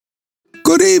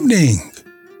Good evening.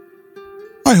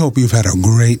 I hope you've had a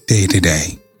great day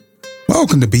today.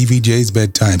 Welcome to BVJ's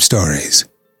Bedtime Stories.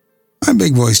 I'm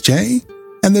Big Voice Jay,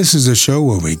 and this is a show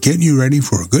where we get you ready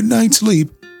for a good night's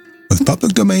sleep with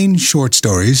public domain short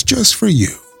stories just for you.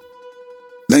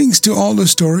 Links to all the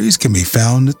stories can be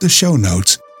found at the show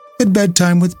notes at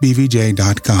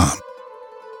bedtimewithbvj.com.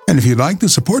 And if you'd like to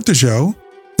support the show,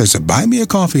 there's a Buy Me a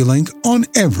Coffee link on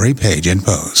every page and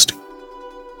post.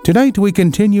 Tonight we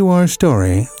continue our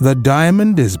story, The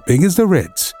Diamond as Big as the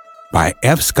Ritz, by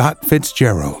F. Scott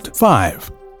Fitzgerald.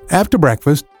 5. After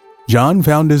breakfast, John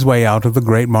found his way out of the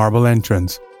great marble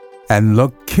entrance and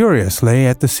looked curiously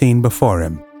at the scene before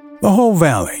him. The whole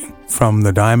valley, from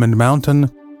the Diamond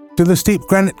Mountain to the steep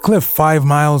granite cliff 5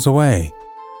 miles away,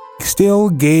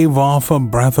 still gave off a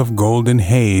breath of golden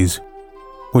haze,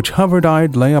 which hovered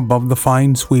idly above the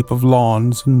fine sweep of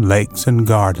lawns and lakes and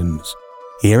gardens.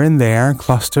 Here and there,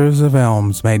 clusters of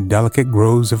elms made delicate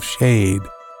groves of shade,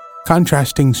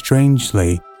 contrasting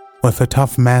strangely with the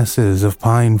tough masses of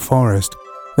pine forest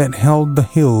that held the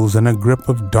hills in a grip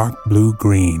of dark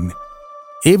blue-green.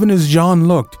 Even as John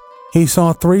looked, he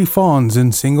saw 3 fawns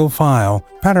in single file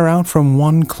patter out from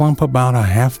one clump about a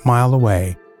half-mile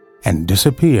away and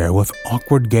disappear with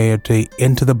awkward gaiety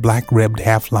into the black-ribbed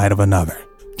half-light of another.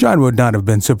 John would not have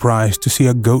been surprised to see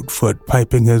a goat-foot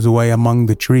piping his way among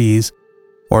the trees,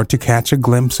 or to catch a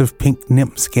glimpse of pink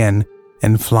nymph skin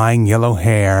and flying yellow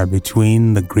hair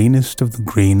between the greenest of the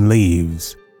green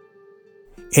leaves.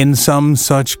 In some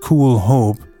such cool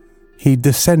hope, he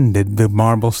descended the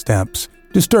marble steps,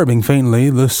 disturbing faintly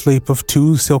the sleep of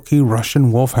 2 silky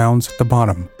Russian wolfhounds at the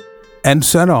bottom, and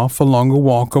set off along a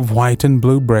walk of white and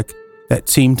blue brick that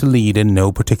seemed to lead in no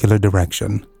particular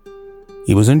direction.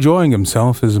 He was enjoying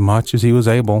himself as much as he was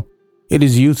able. It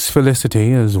is youth's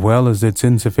felicity, as well as its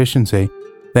insufficiency,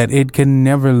 that it can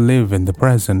never live in the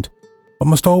present, but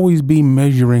must always be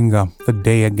measuring up the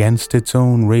day against its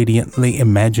own radiantly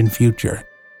imagined future.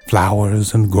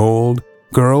 Flowers and gold,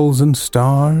 girls and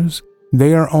stars,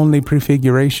 they are only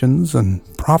prefigurations and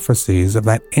prophecies of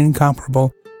that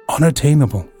incomparable,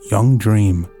 unattainable young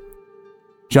dream.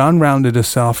 John rounded a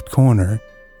soft corner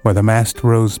where the massed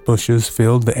rose bushes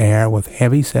filled the air with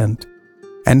heavy scent,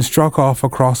 and struck off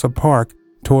across a park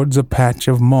towards a patch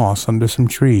of moss under some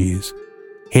trees.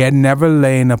 He had never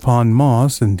lain upon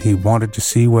moss, and he wanted to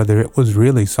see whether it was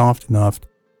really soft enough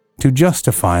to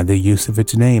justify the use of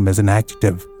its name as an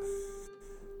adjective.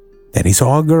 Then he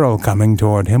saw a girl coming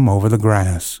toward him over the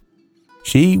grass.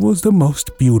 She was the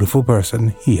most beautiful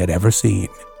person he had ever seen.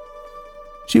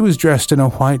 She was dressed in a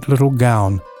white little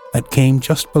gown that came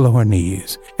just below her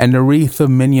knees, and a wreath of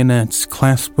mignonettes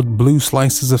clasped with blue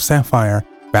slices of sapphire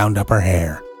bound up her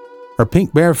hair. Her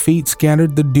pink bare feet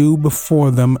scattered the dew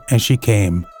before them as she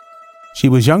came. She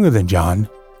was younger than John,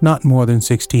 not more than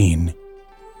 16.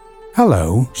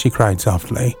 "Hello," she cried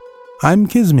softly. "I'm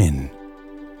Kismin."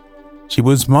 She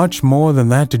was much more than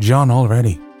that to John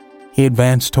already. He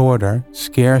advanced toward her,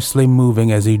 scarcely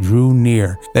moving as he drew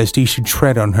near, lest he should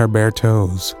tread on her bare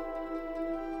toes.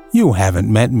 "You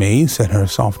haven't met me," said her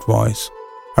soft voice.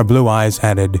 Her blue eyes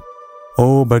added,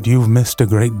 "Oh, but you've missed a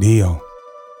great deal.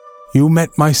 You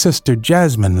met my sister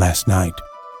Jasmine last night.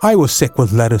 I was sick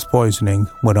with lettuce poisoning,"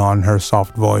 went on her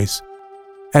soft voice,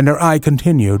 and her eye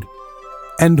continued,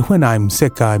 "and when I'm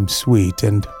sick I'm sweet,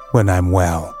 and when I'm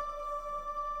well."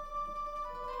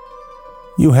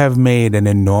 "You have made an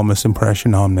enormous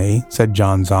impression on me," said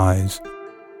John's eyes,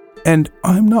 "and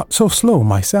I'm not so slow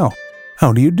myself."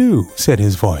 "How do you do?" said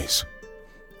his voice.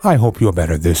 "I hope you're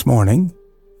better this morning.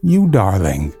 You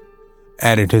darling,"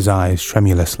 added his eyes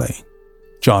tremulously.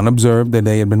 John observed that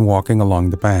they had been walking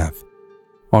along the path.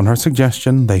 On her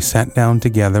suggestion, they sat down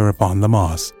together upon the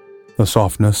moss, the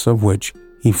softness of which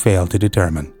he failed to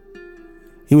determine.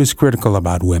 He was critical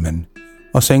about women.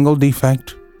 A single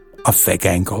defect, a thick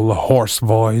ankle, a hoarse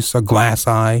voice, a glass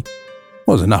eye,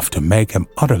 was enough to make him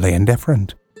utterly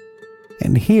indifferent.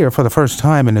 And here, for the first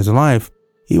time in his life,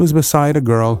 he was beside a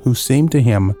girl who seemed to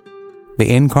him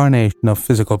the incarnation of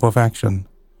physical perfection.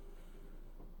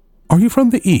 "Are you from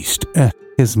the East?" asked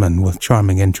Kismin with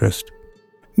charming interest.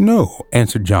 "No,"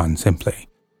 answered John simply.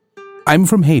 "I'm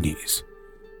from Hades."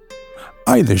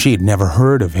 Either she had never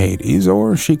heard of Hades,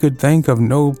 or she could think of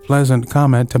no pleasant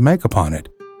comment to make upon it,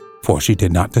 for she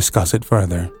did not discuss it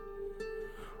further.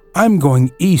 "I'm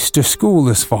going east to school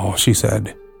this fall," she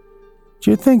said. "Do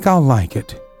you think I'll like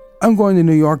it? I'm going to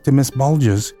New York to Miss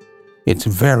Bulge's. It's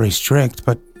very strict,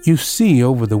 but you see,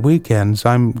 over the weekends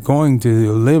I'm going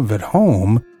to live at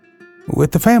home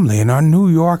with the family in our New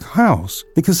York house,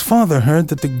 because Father heard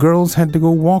that the girls had to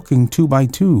go walking 2 by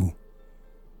 2.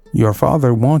 Your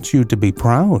father wants you to be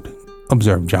proud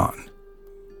observed John.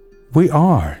 "We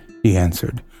are," she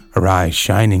answered, her eyes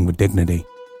shining with dignity.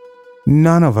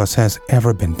 "None of us has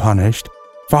ever been punished.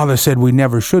 Father said we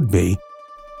never should be.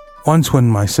 Once when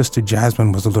my sister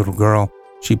Jasmine was a little girl,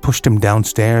 she pushed him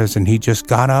downstairs and he just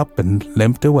got up and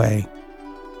limped away.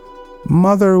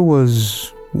 Mother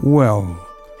was, well,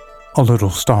 a little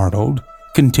startled,"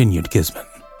 continued Gisman,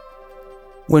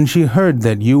 "when she heard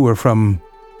that you were from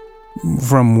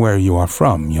where you are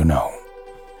from, you know.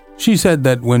 She said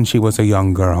that when she was a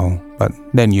young girl, but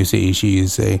then you see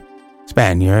she's a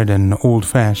Spaniard and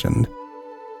old-fashioned.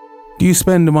 Do you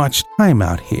spend much time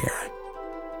out here?"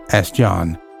 asked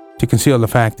John, to conceal the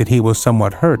fact that he was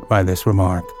somewhat hurt by this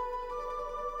remark.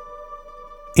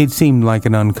 It seemed like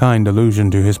an unkind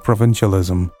allusion to his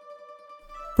provincialism.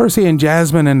 "Percy and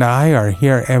Jasmine and I are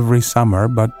here every summer,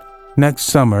 but next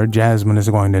summer Jasmine is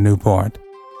going to Newport.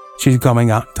 She's coming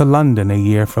out to London a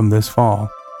year from this fall.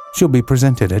 She'll be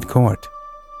presented at court."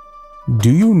 "Do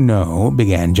you know,"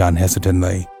 began John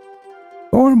hesitantly,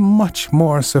 "you're much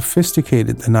more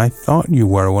sophisticated than I thought you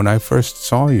were when I first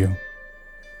saw you."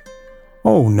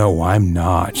 "Oh, no, I'm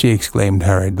not," she exclaimed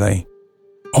hurriedly.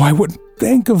 "Oh, I wouldn't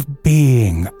think of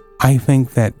being. I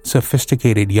think that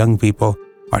sophisticated young people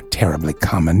are terribly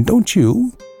common, don't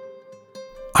you?"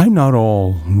 "I'm not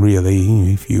all,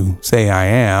 really. If you say I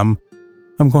am,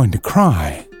 I'm going to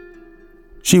cry."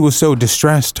 She was so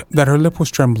distressed that her lip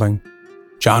was trembling.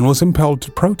 John was impelled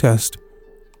to protest.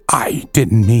 "I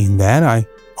didn't mean that. I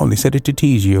only said it to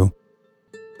tease you."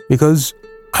 "Because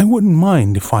I wouldn't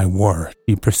mind if I were,"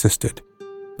 she persisted.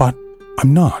 "But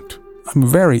I'm not. I'm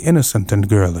very innocent and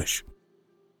girlish.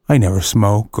 I never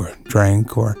smoke or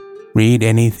drink or read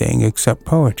anything except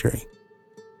poetry.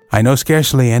 I know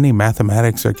scarcely any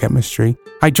mathematics or chemistry.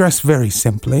 I dress very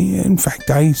simply. In fact,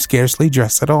 I scarcely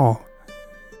dress at all.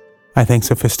 I think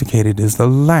sophisticated is the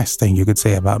last thing you could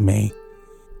say about me.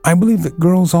 I believe that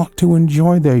girls ought to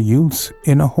enjoy their youth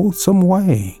in a wholesome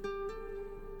way."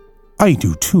 "I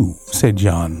do too," said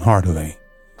John heartily.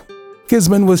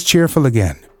 Gisman was cheerful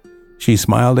again. She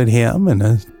smiled at him, and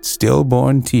a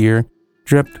stillborn tear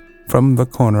dripped from the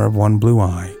corner of one blue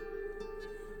eye.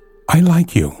 "I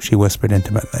like you," she whispered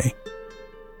intimately.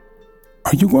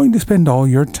 "Are you going to spend all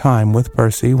your time with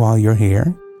Percy while you're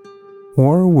here?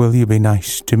 Or will you be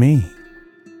nice to me?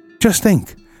 Just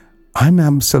think, I'm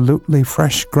absolutely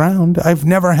fresh ground. I've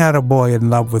never had a boy in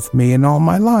love with me in all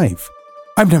my life.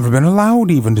 I've never been allowed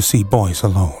even to see boys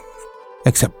alone,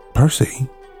 except Percy.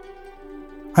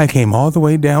 I came all the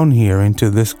way down here into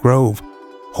this grove,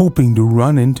 hoping to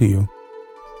run into you,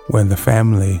 when the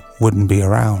family wouldn't be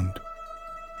around."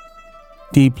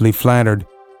 Deeply flattered,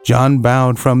 John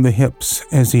bowed from the hips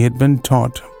as he had been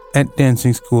taught at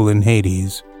dancing school in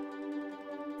Hades.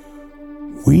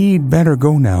 "We'd better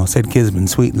go now," said Gisman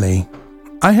sweetly.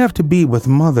 "I have to be with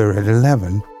Mother at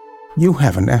 11. You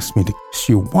haven't asked me to kiss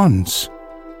you once.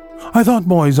 I thought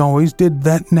boys always did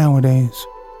that nowadays."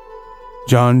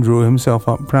 John drew himself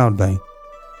up proudly.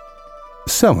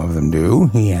 "Some of them do,"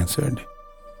 he answered,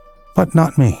 "but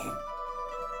not me.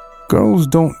 Girls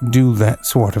don't do that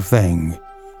sort of thing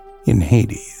in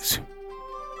Hades."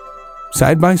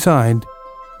 Side by side,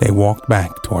 they walked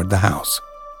back toward the house.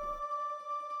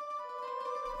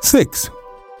 6.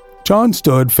 John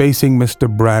stood facing Mr.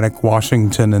 Braddock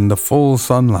Washington in the full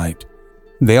sunlight.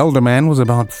 The elder man was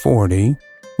about 40,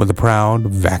 with a proud,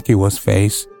 vacuous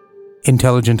face,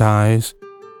 intelligent eyes,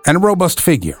 and a robust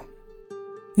figure.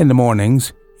 In the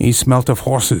mornings, he smelt of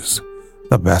horses,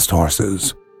 the best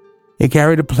horses. He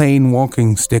carried a plain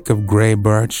walking stick of gray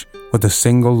birch with a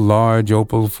single large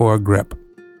opal foregrip.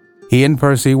 He and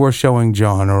Percy were showing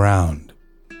John around.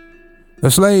 "The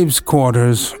slaves'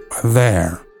 quarters are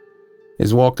there."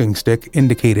 His walking stick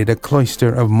indicated a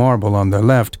cloister of marble on their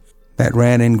left that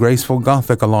ran in graceful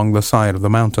Gothic along the side of the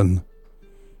mountain.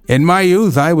 "In my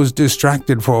youth, I was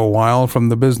distracted for a while from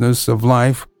the business of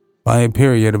life by a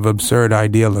period of absurd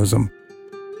idealism.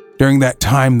 During that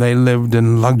time, they lived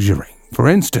in luxury. For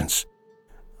instance,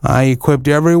 I equipped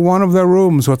every one of their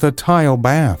rooms with a tile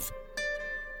bath."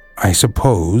 "I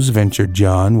suppose," ventured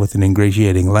John with an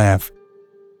ingratiating laugh,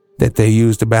 "that they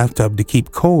used a bathtub to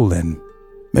keep cold in.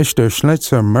 Mr.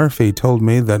 Schlitzer Murphy told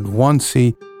me that once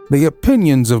the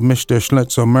opinions of Mr.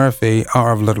 Schlitzer Murphy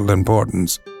are of little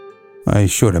importance." "I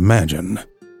should imagine,"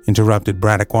 interrupted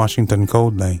Braddock Washington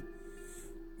coldly.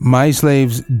 "My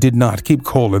slaves did not keep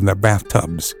coal in their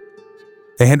bathtubs.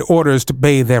 They had orders to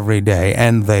bathe every day,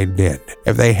 and they did.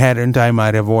 If they hadn't, I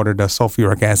might have ordered a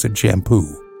sulfuric acid shampoo.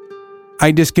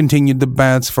 I discontinued the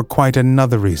baths for quite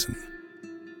another reason.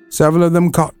 Several of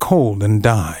them caught cold and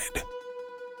died.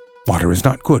 Water is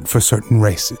not good for certain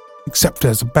races, except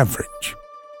as a beverage.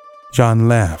 John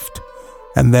laughed,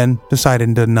 and then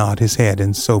decided to nod his head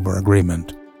in sober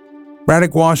agreement.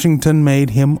 Braddock Washington made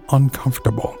him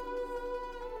uncomfortable.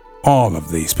 All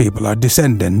of these people are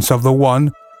descendants of the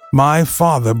one my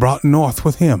father brought north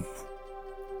with him.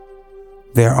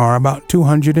 There are about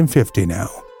 250 now.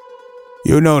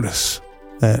 You notice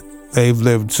that they've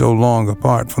lived so long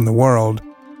apart from the world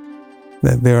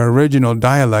that their original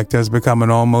dialect has become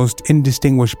an almost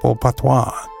indistinguishable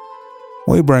patois.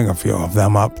 We bring a few of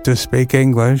them up to speak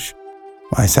English,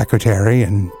 my secretary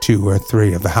and 2 or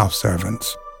 3 of the house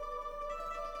servants.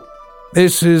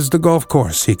 This is the golf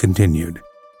course, he continued,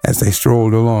 as they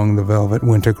strolled along the velvet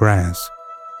winter grass.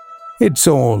 It's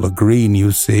all a green,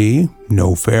 you see.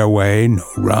 No fairway, no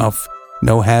rough,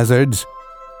 no hazards.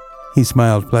 He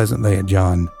smiled pleasantly at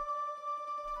John.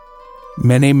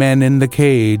 Many men in the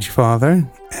cage,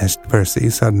 father? Asked Percy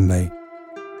suddenly.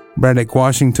 Braddock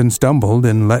Washington stumbled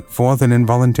and let forth an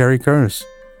involuntary curse.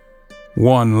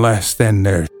 One less than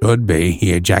there should be,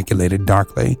 he ejaculated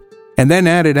darkly, and then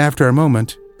added after a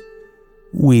moment,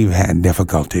 We've had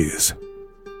difficulties.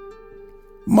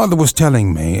 Mother was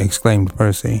telling me, exclaimed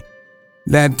Percy,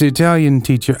 that Italian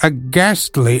teacher— A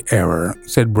ghastly error,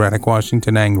 said Braddock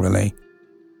Washington angrily.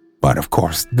 But of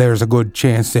course, there's a good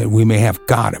chance that we may have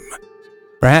got him.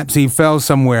 Perhaps he fell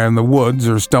somewhere in the woods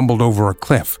or stumbled over a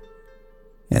cliff.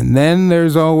 And then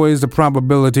there's always the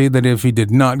probability that if he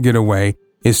did not get away,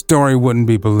 his story wouldn't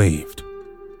be believed.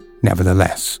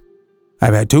 Nevertheless,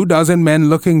 I've had 24 men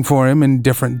looking for him in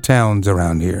different towns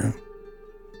around here.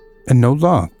 And no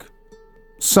luck.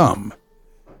 Some.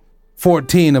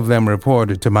 14 of them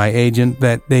reported to my agent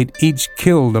that they'd each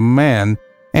killed a man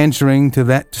answering to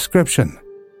that description.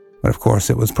 But of course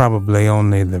it was probably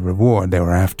only the reward they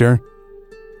were after.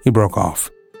 He broke off.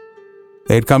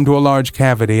 They had come to a large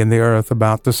cavity in the earth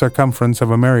about the circumference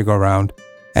of a merry-go-round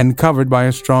and covered by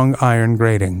a strong iron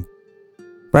grating.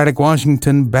 Braddock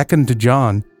Washington beckoned to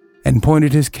John and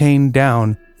pointed his cane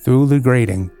down through the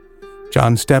grating.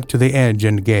 John stepped to the edge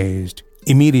and gazed.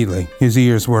 Immediately, his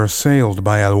ears were assailed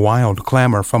by a wild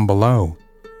clamor from below.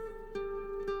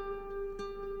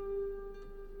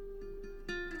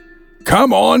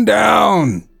 Come on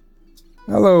down!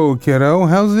 Hello, kiddo.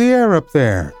 How's the air up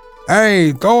there?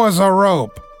 Hey, throw us a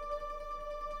rope.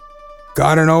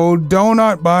 Got an old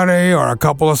donut, buddy, or a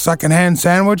couple of second-hand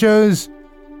sandwiches?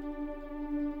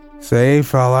 Say,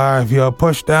 fella, if you'll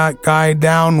push that guy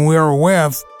down we're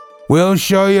with, we'll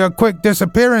show you a quick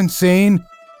disappearance scene.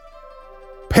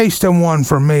 Paste him one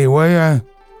for me, will ya?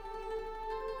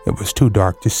 It was too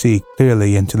dark to see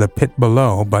clearly into the pit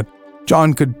below, but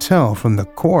John could tell from the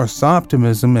coarse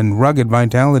optimism and rugged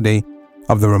vitality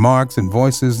of the remarks and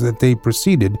voices that they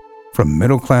proceeded from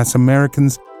middle-class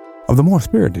Americans of the more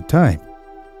spirited type.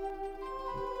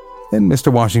 Then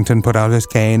Mr. Washington put out his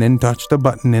cane and touched a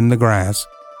button in the grass,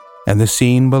 and the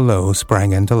scene below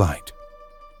sprang into light.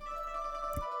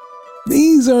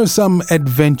 These are some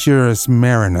adventurous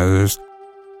mariners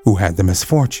who had the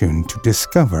misfortune to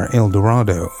discover El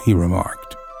Dorado, he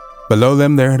remarked. Below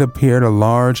them there had appeared a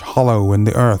large hollow in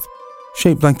the earth,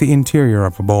 shaped like the interior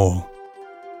of a bowl.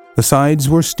 The sides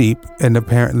were steep and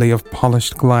apparently of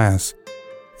polished glass,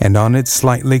 and on its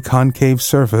slightly concave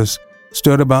surface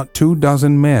stood about 24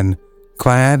 men,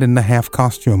 clad in the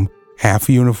half-costume,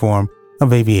 half-uniform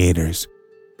of aviators.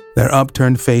 Their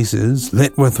upturned faces,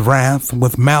 lit with wrath,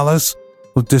 with malice,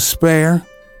 with despair,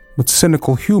 with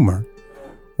cynical humor,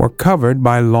 were covered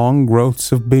by long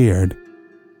growths of beard,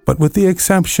 but with the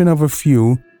exception of a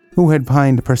few who had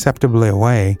pined perceptibly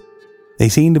away, they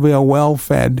seemed to be a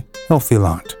well-fed, healthy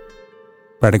lot.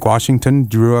 Braddock Washington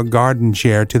drew a garden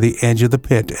chair to the edge of the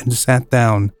pit and sat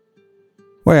down.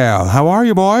 "Well, how are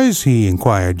you, boys?" he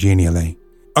inquired genially.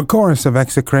 A chorus of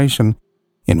execration,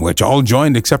 in which all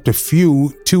joined except a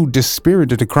few too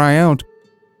dispirited to cry out,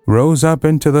 rose up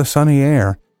into the sunny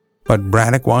air, but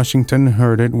Braddock Washington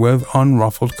heard it with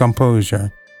unruffled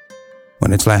composure.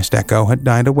 When its last echo had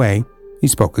died away, he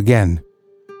spoke again.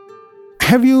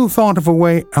 "Have you thought of a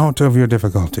way out of your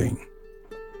difficulty?"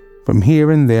 From here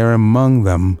and there among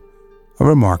them, a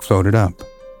remark floated up.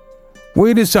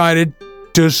 "We decided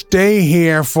to stay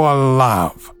here for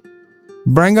love.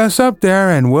 Bring us up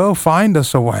there and we'll find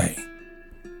us a way."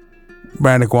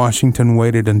 Braddock Washington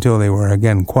waited until they were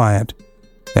again quiet.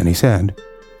 Then he said,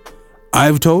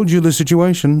 "I've told you the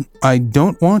situation. I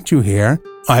don't want you here.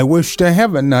 I wish to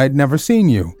heaven I'd never seen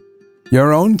you.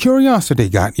 Your own curiosity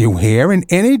got you here, and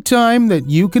any time that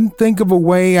you can think of a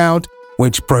way out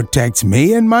which protects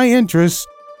me and my interests,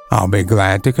 I'll be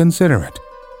glad to consider it.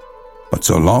 But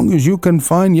so long as you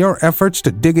confine your efforts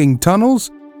to digging tunnels,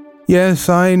 yes,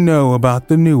 I know about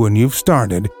the new one you've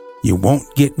started, you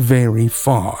won't get very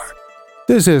far.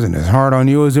 This isn't as hard on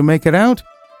you as you make it out,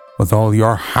 with all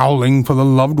your howling for the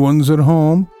loved ones at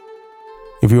home.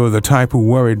 If you were the type who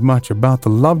worried much about the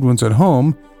loved ones at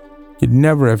home, you'd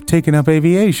never have taken up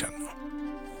aviation."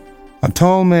 A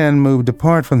tall man moved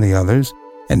apart from the others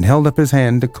and held up his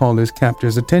hand to call his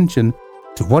captor's attention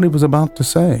to what he was about to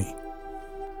say.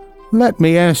 "Let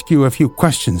me ask you a few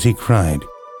questions," he cried.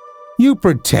 "You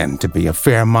pretend to be a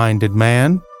fair-minded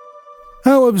man.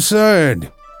 How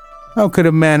absurd! How could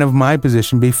a man of my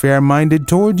position be fair-minded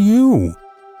toward you?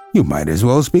 You might as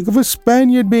well speak of a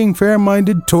Spaniard being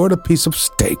fair-minded toward a piece of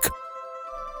steak."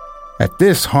 At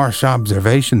this harsh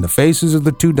observation, the faces of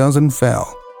the 24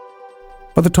 fell.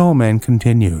 But the tall man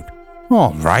continued.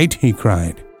 "All right," he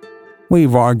cried.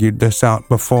 "We've argued this out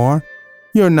before.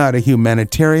 You're not a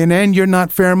humanitarian and you're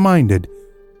not fair-minded.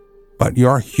 But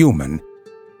you're human.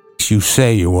 You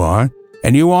say you are,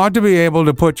 and you ought to be able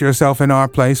to put yourself in our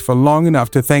place for long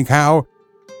enough to think how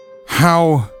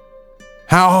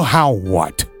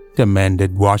what?"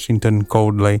 demanded Washington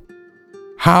coldly.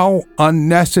 "How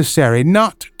unnecessary,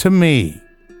 not to me.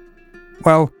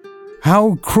 Well,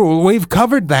 how cruel, we've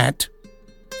covered that.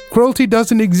 Cruelty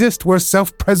doesn't exist where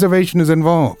self-preservation is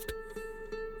involved.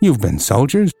 You've been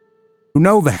soldiers. You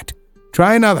know that.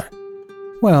 Try another."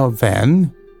 "Well,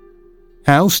 then,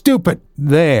 how stupid."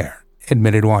 "There,"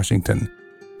 admitted Washington.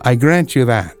 "I grant you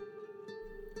that.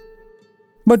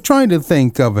 But try to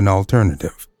think of an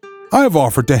alternative. I've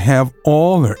offered to have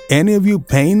all or any of you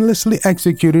painlessly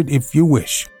executed if you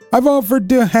wish. I've offered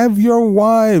to have your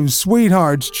wives,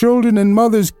 sweethearts, children, and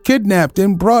mothers kidnapped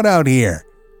and brought out here.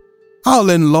 I'll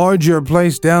enlarge your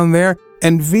place down there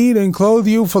and feed and clothe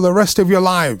you for the rest of your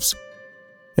lives.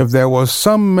 If there was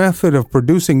some method of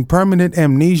producing permanent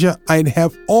amnesia, I'd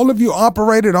have all of you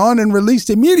operated on and released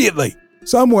immediately,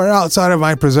 somewhere outside of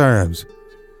my preserves.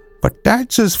 But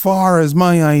that's as far as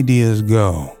my ideas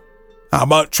go." "How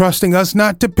about trusting us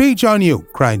not to peach on you?"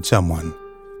 cried someone.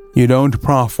 "You don't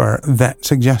proffer that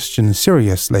suggestion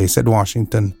seriously," said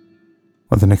Washington,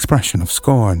 with an expression of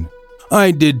scorn.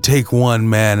 "I did take one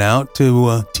man out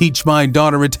to teach my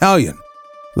daughter Italian.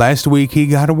 Last week he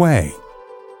got away."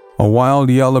 A wild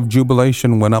yell of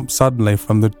jubilation went up suddenly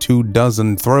from the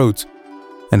 24 throats,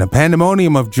 and a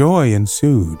pandemonium of joy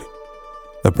ensued.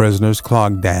 The prisoners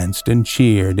clog danced and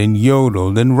cheered and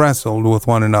yodeled and wrestled with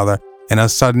one another in a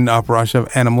sudden uprush of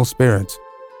animal spirits.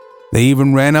 They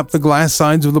even ran up the glass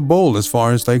sides of the bowl as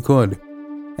far as they could,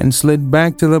 and slid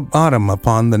back to the bottom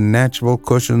upon the natural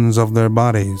cushions of their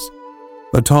bodies.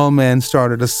 The tall man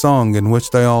started a song in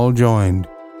which they all joined.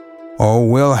 "Oh,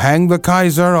 we'll hang the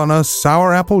Kaiser on a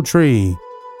sour apple tree."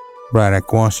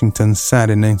 Braddock Washington sat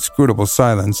in inscrutable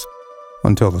silence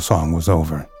until the song was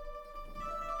over.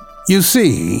 "You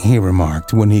see," he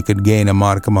remarked when he could gain a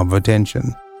modicum of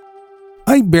attention,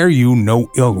 "I bear you no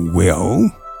ill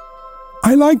will.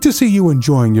 I like to see you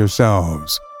enjoying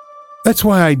yourselves. That's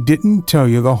why I didn't tell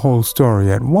you the whole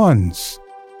story at once.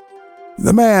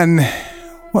 The man,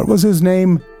 what was his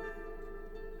name?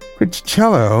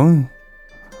 Cricello,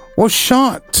 was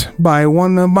shot by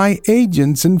one of my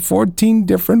agents in 14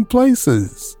 different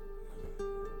places.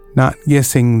 Not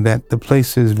guessing that the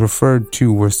places referred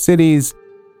to were cities,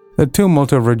 the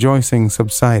tumult of rejoicing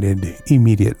subsided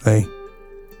immediately."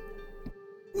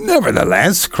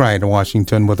 "Nevertheless," cried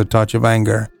Washington with a touch of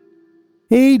anger,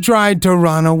 "he tried to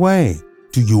run away.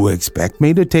 Do you expect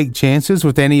me to take chances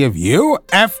with any of you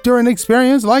after an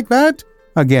experience like that?"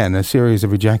 Again, a series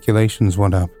of ejaculations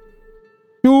went up.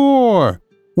 "Sure.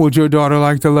 Would your daughter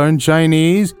like to learn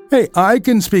Chinese? Hey, I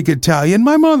can speak Italian.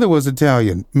 My mother was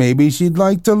Italian. Maybe she'd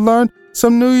like to learn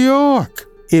some New York.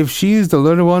 If she's the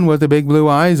little one with the big blue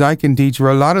eyes, I can teach her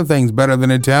a lot of things better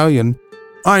than Italian.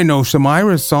 I know some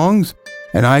Irish songs,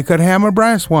 and I could hammer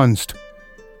brass once."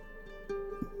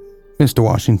 Mr.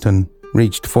 Washington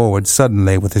reached forward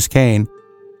suddenly with his cane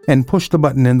and pushed the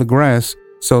button in the grass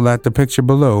so that the picture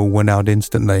below went out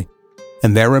instantly,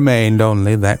 and there remained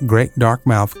only that great dark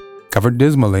mouth covered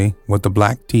dismally with the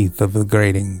black teeth of the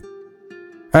grating.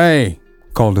 "Hey,"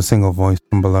 called a single voice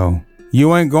from below,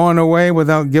 "you ain't going away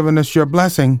without giving us your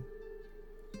blessing."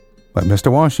 But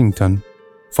Mr. Washington,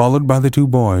 followed by the two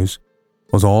boys,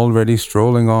 was already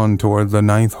strolling on toward the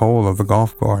 9th hole of the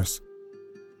golf course,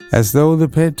 as though the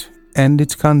pit and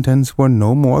its contents were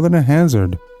no more than a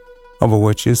hazard, over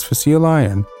which his facile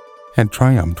iron had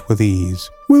triumphed with ease.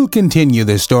 We'll continue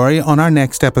this story on our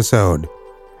next episode.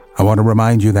 I want to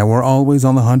remind you that we're always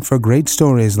on the hunt for great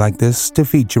stories like this to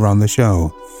feature on the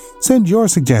show. Send your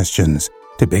suggestions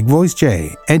to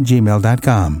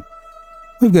bigvoicej@gmail.com.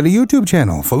 We've got a YouTube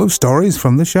channel full of stories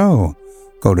from the show.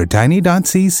 Go to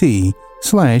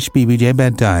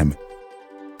tiny.cc/bbjbedtime.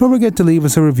 Don't forget to leave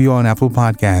us a review on Apple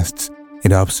Podcasts.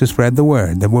 It helps to spread the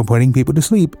word that we're putting people to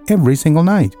sleep every single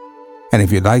night. And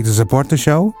if you'd like to support the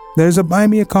show, there's a Buy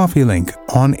Me a Coffee link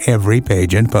on every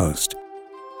page and post.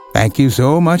 Thank you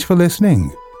so much for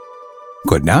listening.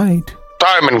 Good night.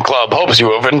 Diamond Club hopes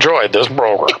you have enjoyed this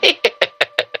program.